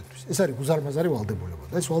არის შეთთვის. ეს არის გუზარმაზარი ვალდებულება.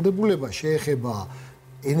 და ეს ვალდებულება შეეხება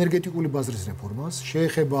ენერგეტიკული ბაზრის რეფორმას,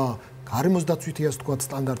 შეეხება გარემოს დაცვითი, ასე ვთქვათ,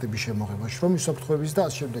 სტანდარტების შემოღებას, შრომის საფრთხეების და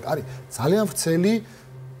ასე შემდეგ. არის ძალიან ვრცელი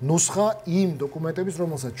ნუსხა იმ დოკუმენტების,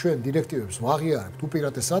 რომელსაც ჩვენ დირექტივებს ვაღიარებთ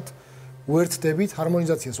უპირატესად, უერთდებით,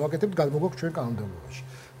 ჰარმონიზაციას ვაკეთებთ, გადმოგვაქვს ჩვენ კანონმდებლობაში.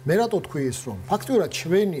 მე რატო თქვი ეს, რომ ფაქტიურად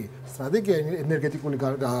ჩვენი სტრატეგია ენერგეტიკული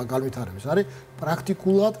განვითარების არის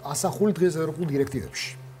პრაქტიკულად ასახული დღეს ევროპულ დირექტივებში.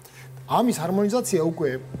 ამის ჰარმონიზაცია უკვე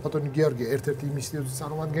ბატონი გიორგი ერთ-ერთი იმ ინსტიტუტის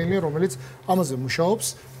წარმომადგენელია, რომელიც ამაზე მუშაობს,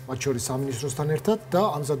 მათ შორის სამინისტროსთან ერთად და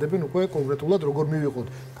ამზადებენ უკვე კონკრეტულად როგორ მივიღოთ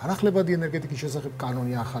განახლებადი ენერგეტიკის შესახებ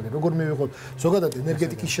კანონი ახალი, როგორ მივიღოთ ზოგადად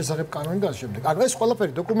ენერგეტიკის შესახებ კანონი და ამ შემდეგ. ანუ ეს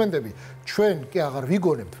ყველაფერი დოკუმენტები ჩვენ კი აღარ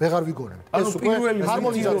ვიგონებთ, ვეღარ ვიგონებთ. ეს უკვე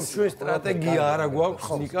ჰარმონიზაცია ჩვენ სტრატეგია არა გვაქვს,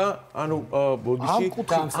 ნიკა, ანუ ბოდიში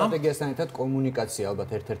ამ სტრატეგიასთან ერთად კომუნიკაცია ალბათ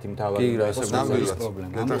ერთ-ერთი მთავარი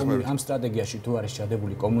პრობლემა. ამ სტრატეგიაში თუ არის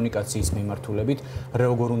ჩადებული კომუნიკაციის მიმართულებით,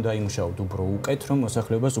 როგორ უნდა იმუშაოთ უფრო უკეთ, რომ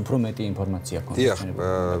მოსახლეობას უფრო მეტი ინფორმაცია ქონდეს.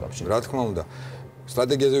 რა თქმა უნდა,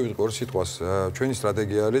 სტრატეგიაზე ვიტყვი ორ სიტყვას. ჩვენი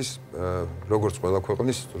სტრატეგია არის, როგორც ყველა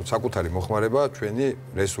ქვეყნის საკუთარი მოხმარება, ჩვენი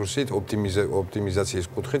რესურსით ოპტიმიზაციის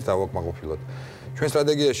კუთხით დავაკმაყოფილოთ. ჩვენ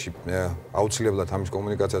სტრატეგიაში აუცილებლად ამის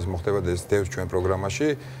კომუნიკაციას მოხდება და ეს დევს ჩვენ პროგრამაში.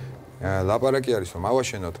 ლაპარაკი არის, რომ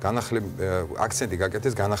ავაშენოთ აქცენტი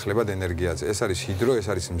გაკეთდეს განახლებად ენერგიაზე. ეს არის ჰიდრო, ეს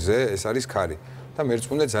არის მზე, ეს არის ქარი. და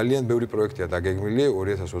მერწყმუნე ძალიან ბევრი პროექტია დაგეგმილი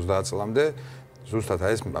 2030 წლამდე. ზუსტად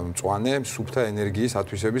ეს მწვანე სუფთა ენერგიის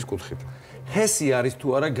ათვისების კუთხით. ჰესი არის თუ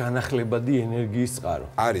არა განახლებადი ენერგიის წყარო?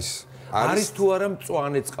 არის. არის თუ არა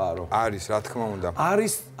მწვანე წყარო? არის, რა თქმა უნდა.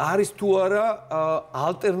 არის თუ არა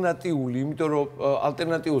ალტერნატიული, იმიტომ რომ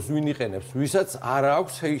ალტერნატივს ვინ იყენებს, ვისაც არ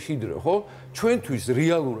აქვს ჰიდრო, ხო? ჩვენთვის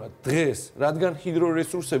რეალურად დღეს, რადგან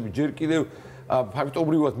ჰიდრორესურსები ჯერ კიდევ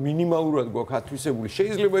ფაქტობრივად მინიმალურად გვაქვს ათვისებული,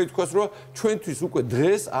 შეიძლება ითქვას, რომ ჩვენთვის უკვე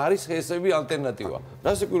დღეს არის ჰესები ალტერნატივა.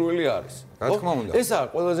 რასაკვირველი არის? რა თქმა უნდა. ეს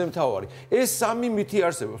არის ყველაზე მთავარი. ეს სამი მითი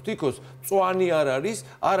არსებობს. თითქოს მწვანე არ არის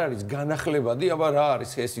განახლებადი, აბა რა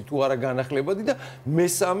არის ჰესი თუ არა განახლებადი და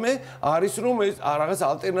მესამე არის რომ ეს რაღაც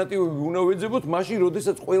ალტერნატივები უნდა ვეძებოთ, მაშინ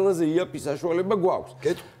როდესაც ყველაზე იაფი საშუალება გვაქვს.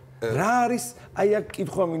 რა არის? აი აქ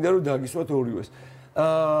კითხვა მინდა რომ დაგისვათ ორივეს.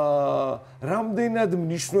 რამდენად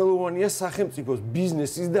მნიშვნელოვანია სახელმწიფოს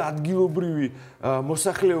ბიზნესის და ადგილობრივი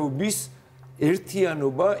მოსახლეობის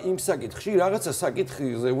ერთიანობა იმ საკითხში, რაღაცა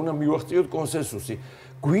საკითხზე უნდა მივახციოთ კონსენსუსი.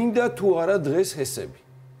 გვინდა თუ არა დღეს ჰესები?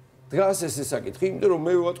 დგას ეს საკითხი, იმიტომ რომ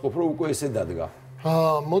მე ვატყობ, რომ უკვე ესე დადგა.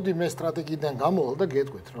 მოდი მე სტრატეგიიდან გამოვალ და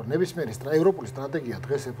გეტყვით, რომ ნებისმიერი ევროპული სტრატეგია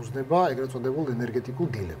დღეს ეფუძნება ეგრეთ წოდებულ ენერგეტიკულ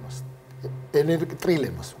დილემას.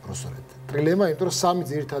 ტრილემას, უბრალოდ. ტრილემა, იმიტომ რომ სამი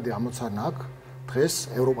ძირითადი ამოცანა აქვს დღეს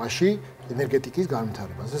ევროპაში ენერგეტიკის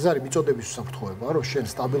განვითარებას. ეს არის მიწოდების უსაფრთხოება, რომ შენ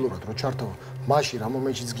სტაბილურად რო ჩართავ, მაშინ რა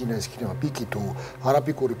მომენტშიც გინდა ეს იქნება პიკი თუ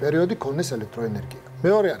არაპიკური პერიოდი, ქონდეს ელექტროენერგია.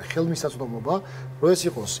 მეორე არის ხელმისაწვდომობა, რომ ეს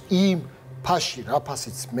იყოს იმ ფასში, რა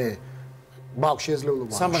ფასიც მე მაქვს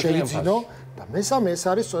შესაძლებლობა შევიძინო და მესამე ეს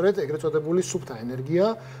არის სწორედ ეგრეთ წოდებული სუფთა ენერგია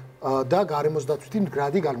და გარემოს დაცვითი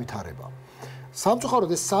მდგრადი განვითარება.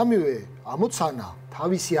 სამწუხაროდ ეს სამივე ამოცანა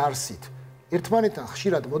თავისი არსით ერთმანეთთან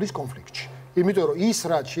ხშირად მოდის კონფლიქტში. იმიტომ რომ ის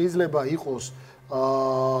რაც შეიძლება იყოს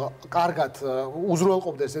კარგად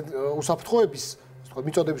უზრუნველყოფდეს უსაფრთხოების, ასე ვთქვათ,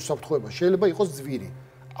 მიწოდების უსაფრთხოება, შეიძლება იყოს ძვირი.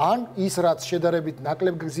 ან ის რაც შედარებით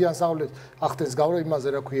ნაკლებ გზიანს ახდენს იმაზე,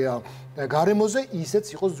 რა ქვია, გარემოზე, ისეც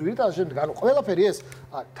იყოს ძვირი და ასე შემდეგ. ანუ ყველაფერი ეს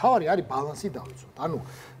თავარი არის ბალანსი დავიცვათ. ანუ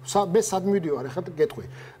მე სად მივიდივარ ახლა გეტყვი.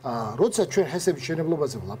 როცა ჩვენ ჰესების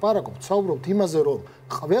შენებლობაზე ვლაპარაკობთ, საუბრობთ იმაზე, რომ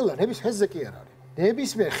ყველა ნების ჰესზე კი არ არის.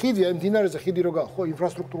 ნებისმიერ ხიდი, აი მდინარეზე ხიდი რო ხო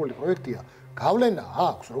ინფრასტრუქტურული პროექტია, გავლენა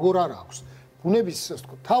აქვს, როგორ არ აქვს. ბუნების, ასე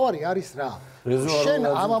ვთქვათ, თავარი არის რა. შენ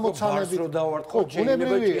ამ ამოცანებით ხო,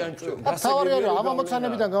 ბუნებრივია. თავარი არის ამ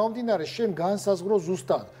ამოცანებიდან გამომდინარე, შენ განსაზღვრო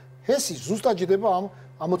ზუსტად. ჰესი ზუსტად ჯდება ამ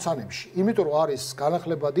ამოცანებში. იმიტომ რომ არის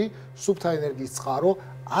განახლებადი სუფთა ენერგიის წყარო,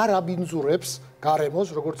 არ აბინძურებს გარემოს,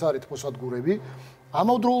 როგორც არის თბოსადგურები.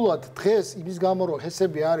 ამავდროულად დღეს იმის გამო რომ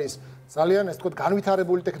ჰესები არის ძალიან ასე ვთქვათ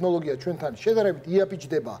განვითარებული ტექნოლოგია ჩვენთან შედარებით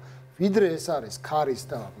იაფიჯდება ვიდრე ეს არის ქარის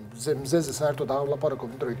და მზეზე საერთოდ აღლაპარაკობ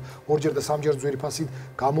იმიტომ რომ ორჯერ და სამჯერ ძვირი ფასი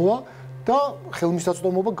გამოვა და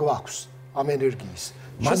ხელმისაწვდომობა გვაქვს ამ ენერგიის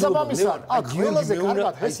შესაბამისად აქ ყველაზე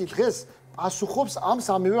კარგად ჰესი დღეს პასუხობს ამ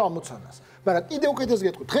სამივე ამოცანას მაგრამ კიდე უკეთეს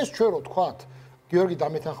გეტყვი დღეს ჩვენ რო თქვათ გიორგი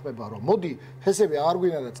დამეთანხმება, რომ მოდი ჰესები არ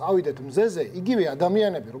გვინა და წავიდეთ მზეზე, იგივე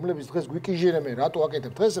ადამიანები, რომლებიც დღეს გვიკიჟირებენ, რატო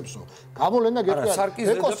აკეთებთ ჰესებსო, გამოვლენ და გეტყვიან. არა, სარკის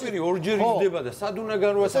ზედაპირი ორჯერ იზრდება და სად უნდა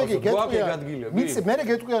განვასაუბროთ, გვაქვს ადგილები. მერე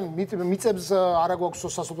გეტყვიან, მიწებს არა გვაქვს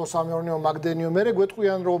სასოფლო სამეურნეო მაგდენიო, მერე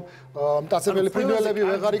გვეტყვიან, რომ მტაცებელი ფრინველები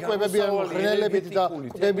ვეღარ იკვებებიან, ხრინელებით და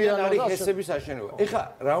კვდებიან არის ჰესების აშენება. ეხლა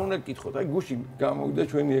რა უნდა გითხოთ? აი გუშინ გამოვიდა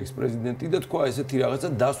ჩვენი ექს-პრეზიდენტი და თქვა ესეთი რაღაცა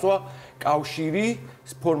დასვა კავშირი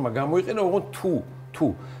ფორმა გამოიყენა, ოღონდ თუ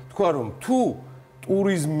თქვა რომ თუ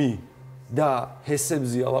ტურიზმი და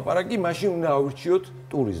ჰესებზე ალაპარაკი, მაშინ უნდა ავირჩიოთ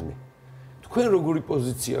ტურიზმი. თქვენ როგორი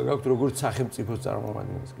პოზიცია გაქვთ, როგორც სახელმწიფოს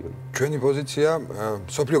წარმომადგენლებს, გიორგი? ჩვენი პოზიცია,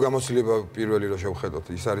 სოფლიო გამოცდილება პირველი რომ შევხედოთ,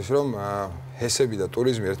 ის არის რომ ჰესები და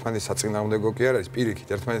ტურიზმი ერთმანეთის საწინააღმდეგო კი არ არის, პირიქით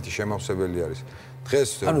ერთმანეთის შემავსებელი არის. დღეს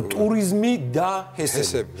ანუ ტურიზმი და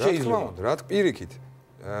ჰესები. რა პირიქით.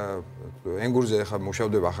 ენგურზე ახლა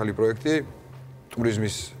მუშავდება ახალი პროექტი,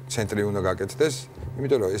 ტურიზმის ცენტრი უნდა გაკეთდეს,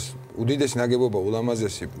 იმიტომ რომ ეს უდიდესი ნაგებობა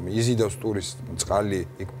ულამაზესი იზიდავს ტურისტს, წყალი,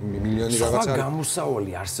 მილიონი რაღაცა. სხვა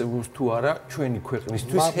გამოსავალი არსებობს თუ არა ჩვენი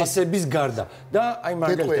ქვეყნისთვის ჰესების გარდა და აი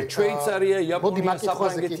მაგალითად შვეიცარია, იაპონია,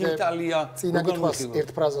 საფრანგეთი, იტალია. წინა კითხვას ერთ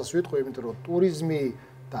ფრაზას ვიტყვი, იმიტომ რომ ტურიზმი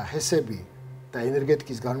და ჰესები და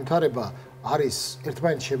ენერგეტიკის განვითარება არის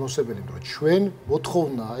ერთმანეთს შემოსებელი, რომ ჩვენ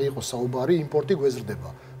მოთხოვნა იყოს საუბარი იმპორტი გვეზრდება.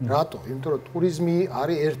 რატო? იმიტომ რომ ტურიზმი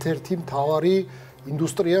არის ერთ-ერთი მთავარი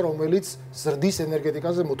ინდუსტრია, რომელიც ზრდის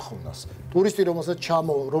ენერგეტიკაზე მოთხოვნას. ტურისტი, რომელიც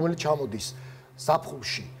ჩამოდის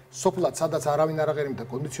ზაფხულში, სოფლად, სადაც არავინ არ აღერიმდა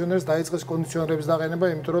კონდიციონერს, დაიწყეს კონდიციონერების დაყენება,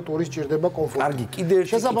 იმიტომ რომ ტურისტს ჭირდება კომფორტი. კარგი, კიდევ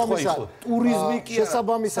ერთი კითხვა იყო. ტურიზმი კი არა,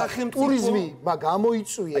 შესაბამისად, ტურიზმი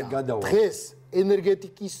გამოიწვია დღეს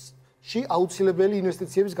ენერგეტიკის აუცილებელი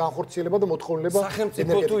ინვესტიციების განხორციელება და მოთხოვნილება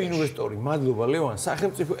სახელმწიფო თუ ინვესტორი. მადლობა ლევან,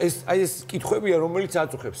 სახელმწიფო ეს კითხვებია, რომელიც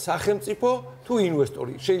აწუხებს. სახელმწიფო თუ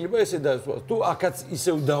ინვესტორი. შეიძლება ესე დასვას. თუ აქაც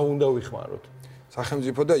ისევ უნდა ვიხმაროთ.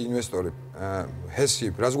 სახელმწიფო და ინვესტორი. ჰესი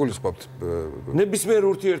რას გულისხმობთ? ნებისმიერ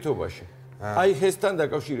ურთიერთობაში. აი ჰესთან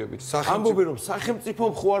დაკავშირებით. ამბობენ რომ სახელმწიფო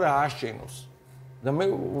ხო არა აშენოს. და მე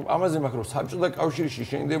ამაზე მაქვს რომ საბჭოთა კავშირში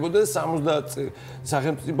შენდებოდა 70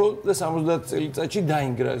 სახელმწიფო და 70 წელიწადში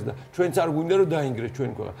დაინგრას და ჩვენც არ გვინდა რომ დაინგრეს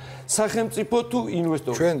ჩვენ ქვეყანა. სახელმწიფო თუ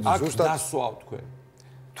ინვესტორი აქ დასვავთ თქვენ.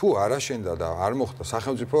 თუ არ აშენდა და არ მოხდა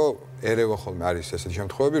სახელმწიფო ერევა ხოლმე არის ესეთი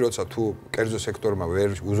შემთხვევები, როცა თუ კერძო სექტორმა ვერ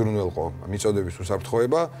უზრუნველყო მიწოდების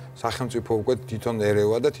უსაფრთხოება, სახელმწიფო უკვე თვითონ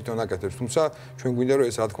ერევა და თვითონ აკეთებს. თუმცა ჩვენ გვინდა რომ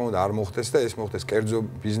ეს რა თქმა უნდა არ მოხდეს და ეს მოხდეს კერძო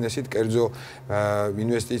ბიზნესით, კერძო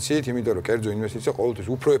ინვესტიციით, იმიტომ რომ კერძო ინვესტიცია ყოველთვის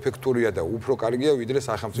უფრო ეფექტურია და უფრო კარგია ვიდრე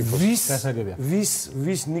სახელმწიფო.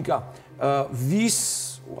 ვის ნიკა ვის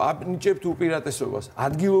აბნიჭებთ უპირატესობას?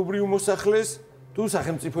 ადგილობრივ მოსახლეს თუ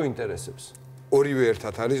სახელმწიფო ინტერესებს? ორივე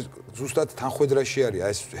ერთად არის, ზუსტად თანხვედრაში არის.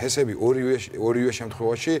 ეს ჰესები ორივე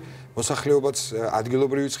შემთხვევაში მოსახლეობაც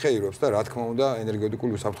ადგილობრივიც ხეირობს და რა თქმა უნდა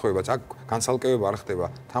ენერგეტიკული უსაფრთხოებაც. აქ განცალკევება არ ხდება,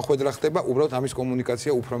 თანხვედრა ხდება, უბრალოდ ამის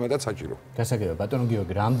კომუნიკაცია უფრო მეტად საჭირო. გასაგებია, ბატონო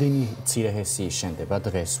გიორგი, რამდენი მცირე ჰესი შენდება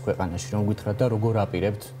დღეს ქვეყანაში, რომ გითხრათ და როგორ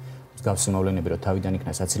აპირებთ მსგავსი მოვლენები, რომ თავიდან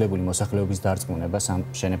იქნა საცილებული მოსახლეობის დარწმუნებას ამ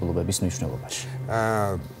მშენებლობების მნიშვნელობაში?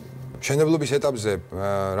 მშენებლობის ეტაპზე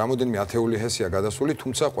რამოდენიმე ათეული ჰესია გადასული,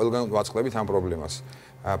 თუმცა ყველგან ვაწყდებით ამ პრობლემას.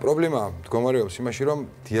 პრობლემა მდგომარეობს იმაში, რომ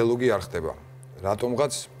დიალოგი არ ხდება.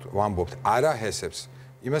 რატომღაც ვამბობთ, არა ჰესებს.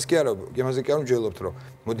 იმაზე კი არ ვჯელობთ, რომ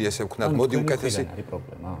მოდი ესე ვქნათ, მოდი უკეთესი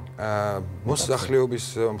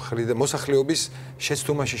მოსახლეობის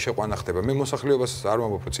შეცდომაში შეყვანა ხდება. მე მოსახლეობას არ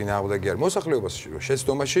ვამბობ, რომ წინააღმდეგი არ. მოსახლეობას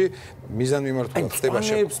შეცდომაში მიზანმიმართულად ხდება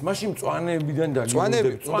შეყვანა. მაშინ მწვანეებიდან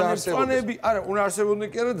მწვანეები არა, უნდა არსებობდნენ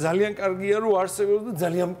კი არა, ძალიან კარგია რომ არსებობს და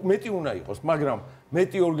ძალიან მეტი უნდა იყოს, მაგრამ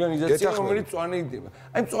მეტი ორგანიზაცია, რომელიც მწვანეიდება.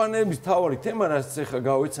 აი მწვანეების თავარი თემა რაც ახლა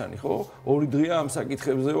გავეცანი, ხო? 2 დღეა ამ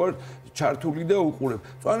საკითხებზე ვარ ჩართული და უყურებ.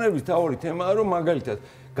 მწვანეების თავარი თემაა, რომ მაგალითად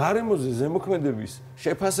გარემოზე ზემოქმედების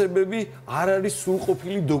შეფასებები არ არის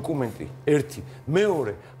სრულყოფილი დოკუმენტი. ერთი,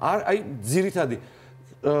 მეორე, აი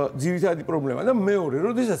ძირითადი პრობლემა და მეორე,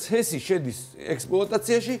 როდესაც ჰესი შედის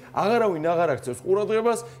ექსპლუატაციაში, აღარავინ აღარ აქცევს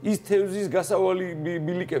ყურადღებას, ის თევზის გასავალი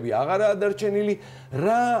ბილიკები აღარაა დარჩენილი,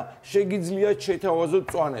 რა შეგიძლიათ შეთავაზოთ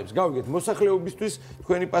მწვანეებს. გავიგეთ, მოსახლეობისთვის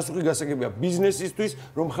თქვენი პასუხი გასაგებია, ბიზნესისთვის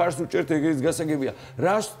რომ ხარს უჭერთ ეგრეთ გასაგებია.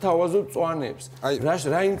 რა თავაზოთ მწვანეებს?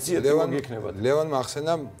 რა ინიციატივა გექნებათ? ლევანმა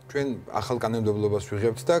ახსენა, ჩვენ ახალ კანონმდებლობას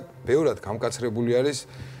ვიღებთ და ბევრად გამკაცრებული არის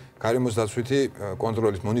გარემოს დაცვითი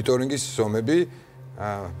კონტროლის მონიტორინგის ზომები.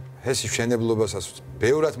 ჰესის მშენებლობასაც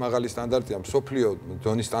ბევრად მაღალი სტანდარტია, მსოფლიო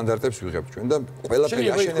დონის სტანდარტებს ვიღებთ ჩვენ და ყველაფერი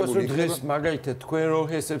აშენებული იქნება. დღეს მაგალითად თქვენ რო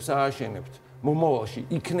ჰესებს ააშენებთ, მომავალში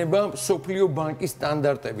იქნება მსოფლიო ბანკის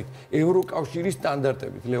სტანდარტებით, ევროკავშირის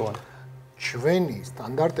სტანდარტებით, ლევან. ჩვენი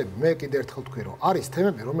სტანდარტები, მე კიდევ ერთხელ თქვი, რომ არის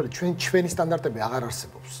თემები, რომელიც ჩვენი სტანდარტები აღარ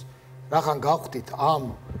არსებობს. რახან გავხდით ამ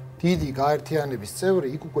დიდი გაერთიანების წევრი,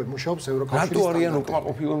 იქ უკვე მუშაობს ევროკავშირის რატო არიან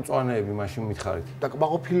უკმაყოფილო მწვანეები მაშინ მითხარით? და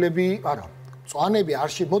კმაყოფილები, არა, მწვანეები არ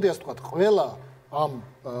მოდი ასე ვთქვათ, ყველა ამ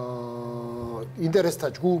ინტერესთა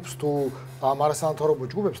ჯგუფს თუ ამ არასამთავრობო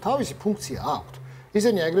ჯგუფებს თავისი ფუნქცია აქვთ.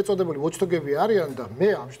 ისინი ეგრეთ წოდებული watchdog-ები არიან და მე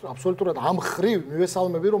აბსოლუტურად ამ ხრივ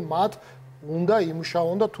მივესალმები, რომ მათ უნდა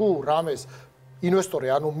იმუშაონ და თუ რამეს ინვესტორი,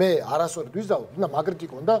 ანუ მე არასოდეს ვიზავ, უნდა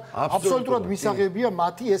მაგრიტიკონ და აბსოლუტურად მისაღებია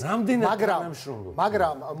მათი ეს,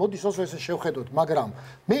 მაგრამ მოდი სოსო ესე შევხედოთ, მაგრამ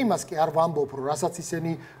მე იმას კი არ ვამბობ, რომ რასაც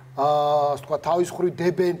ისინი ასე ვთქვათ, თავის ხრივ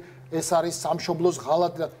დებენ, ეს არის სამშობლოს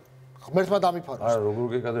ღალატ და ღმერთმა დამიფაროს. არა, როგორ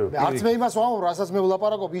გეკადრებთ? არც მე იმას ვამბობ, რასაც მე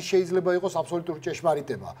ვლაპარაკობ, ის შეიძლება იყოს აბსოლუტური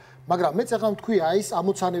ჭეშმარიტება. მაგრამ მეც ახლა თქვი, აი ეს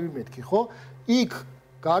ამოცანები მეთქი, ხო? იქ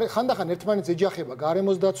ხანდახან ერთმანეთს ეჯახება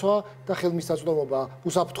გარემოს დაცვა და ხელმისაწვდომობა,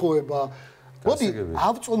 უსაფრთხოება. მოდი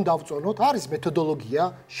დავწონოთ, არის მეთოდოლოგია,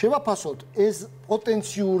 შევაფასოთ ეს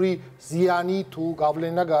პოტენციური ზიანი თუ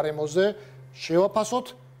გავლენა გარემოზე, შევაფასოთ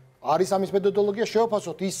არის ამის მეთოდოლოგია,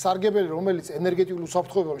 შევაფასოთ ის სარგებელი, რომელიც ენერგეტიკულ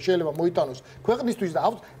უსაფრთხოებამ შეიძლება მოიტანოს ქვეყნისთვის და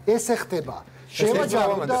ეს ეხება.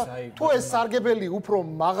 შევაჯამოთ და თუ ეს სარგებელი უფრო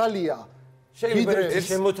მაღალია, შეიძლება ეს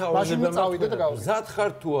შემოთავაზება მზად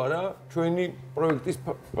ხართ თუ არა ჩვენი პროექტის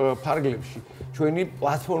ფარგლებში, ჩვენი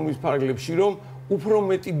პლატფორმის ფარგლებში, რომ უფრო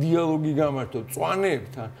მეტი დიალოგი გამართოთ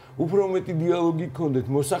წვანეებთან, უფრო მეტი დიალოგი გქონდეთ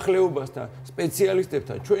მოსახლეობასთან,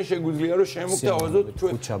 სპეციალისტებთან. ჩვენ შეგვიძლია რომ შემოგთავაზოთ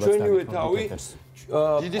ჩვენივე თავი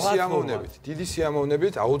დიდი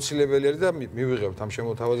სიამოვნებით აუცილებელი არის და მივიღებთ ამ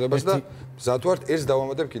შემოთავაზებას და მზად ვართ ეს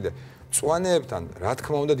დავამატებ კიდე. წვანეებთან რა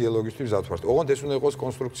თქმა უნდა დიალოგისთვის მზად ვართ. ოღონდ ეს უნდა იყოს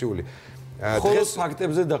კონსტრუქციული. დღეს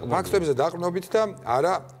ფაქტებზე დაყრდნობით და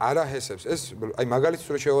არა ჰესებს. ეს აი მაგალითს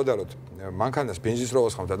რო შევადაროთ, მანქანას ბენზინს რო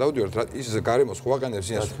ვასხამთ და დავდივართ, ის გარემოს ხვაყენებს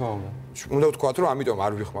ზიანს. უნდა ვთქვათ, რომ ამიტომ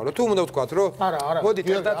არ ვიხმარო. თუ უნდა ვთქვათ, რომ მოდი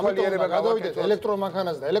ერთდათვალიერება გადავიდეთ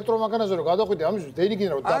ელექტრომანქანაზე და ელექტრომანქანაზე რო გადახვიდე, ამისთვის დენი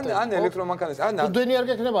გინდა რომ დატოვო. ან ელექტრომანქანაზე, ან დენი არ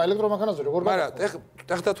გექნება ელექტრომანქანაზე როგორ მაგრამ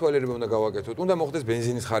ერთდათვალიერება უნდა გავაკეთოთ. უნდა მოხდეს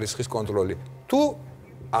ბენზინის ხარისხის კონტროლი. თუ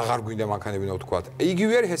აღარ გვინდა მანქანები უნდა ვთქვათ.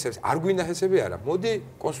 იგივე არის ჰესებს, არ გვინდა ჰესები არა. მოდი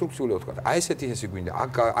კონსტრუქციული ვთქვათ. აი ესეთი ჰესი გვინდა.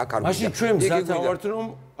 აქ არ გვინდა. მაშინ ჩვენ მზადავართ რომ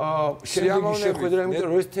შემდეგი შეხვედრა, იმიტომ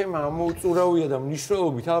რომ ეს თემა ამოუწურავია და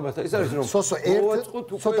მნიშვნელობით ალბათ ის არის რომ სოსო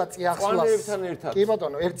ცოტა წიახსვას. კი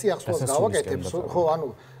ბატონო, ერთ წიახსვას გავაკეთებ, ხო, ანუ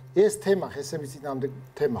ეს თემა ჰესების წინამდე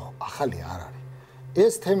თემა ახალი არ არის.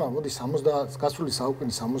 ეს თემა მოდი 60 გასული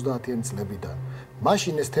საუკუნის 70-იანი წლებიდან.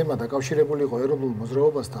 მაშინ ეს თემა დაკავშირებული იყო ეროვნულ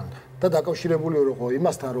მოძრაობასთან და დაკავშირებული იყო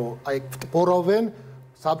იმასთან, რომ აი ტპორავენ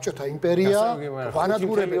საბჭოთა იმპერია,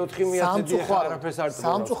 განადგურებები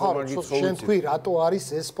სამწუხაროდ შენ თქვი, რატო არის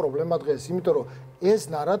ეს პრობლემა დღეს? იმიტომ რომ ეს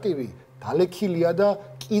ნარატივი დალექილია და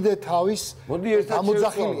კიდე თავის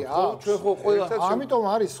გამოძახილია. ჩვენ ხო ყველა ამიტომ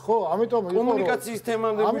არის, ხო, ამიტომ იყო კომუნიკაციის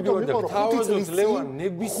თემამდე მივიდოდი და თავაზობს ლევან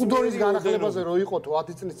ნებისმიერი განახლებაზე რო იყო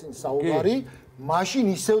 10 წლის წინ საუბარი, მაშინ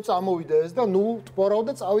ისევ წამოვიდა ეს და ნუ ტპორავ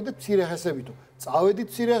და წავიდეთ მცირე ხესებითო. წავედით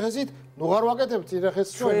მცირე ხესით, ნუ ღარ ვაკეთებ მცირე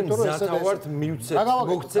ხესს, იმიტომ რომ ესეც მზათავართ მივცეთ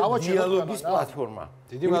მოგცეთ დიალოგის პლატფორმა.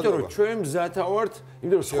 იმიტომ რომ ჩვენ მზათავართ,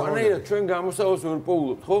 იმიტომ რომ სხვანაირად ჩვენ გამოსავალს ვერ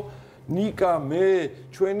პოულობთ, ხო? ნიკა, მე,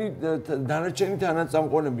 ჩვენი დანარჩენი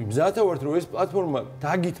თანაწამყვანები მზათავართ, რომ ეს პლატფორმა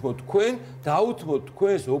დაგითმოთ თქვენ, დაუთმოთ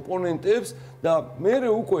თქვენს ოპონენტებს და მერე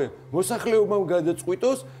უკვე მოსახლეობამ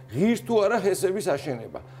გადაწყვიტოს, ღირს თუ არა ჰესების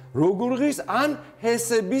აშენება. როგორ ღირს, ან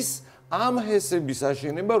ამ ჰესების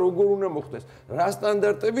აშენება როგორ უნდა მოხდეს, რა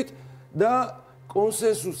სტანდარტებით და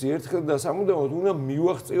კონსენსუსი ერთხელ და სამუდამოდ უნდა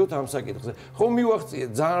მივახციოთ ამ საკითხზე. ხო მივახციეთ,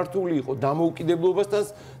 ძალიან რთული იყო დამოუკიდებლობასთან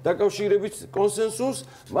დაკავშირებით კონსენსუსს,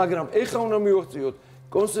 მაგრამ ეხლა უნდა მივახციოთ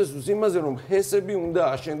კონსენსუსს იმაზე, რომ ჰესები უნდა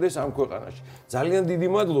აშენდეს ამ ქვეყანაში. ძალიან დიდი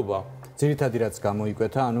მადლობა. ძირითადი რაც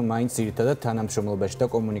გამოიკვეთა, ანუ მაინც ძირითადად თანამშრომლობაში და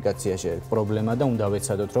კომუნიკაციაში პრობლემა და უნდა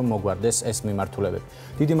ვეცადოთ, რომ მოგვარდეს ეს მიმართულებები.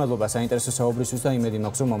 დიდი მადლობა საინტერესო საუბრისთვის და იმედი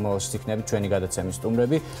მაქვს, რომ მომავალში იქნებით ჩვენი გადაცემის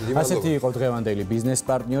სტუმრები. ასეთი იყო დღევანდელი ბიზნეს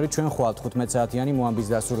პარტნიორი. ჩვენ ხვალ 15 საათიანი მოამბის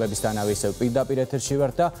დასრულებისთანავე ისევ პირდაპირ ეთერში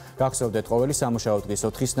ვართ და გახსოვდეთ ყოველი სამუშაო დღის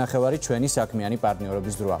 4:30 ჩვენი საქმიანი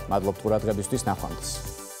პარტნიორობის დროა. მადლობთ ყურადღებისთვის,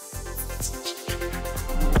 ნახვამდის.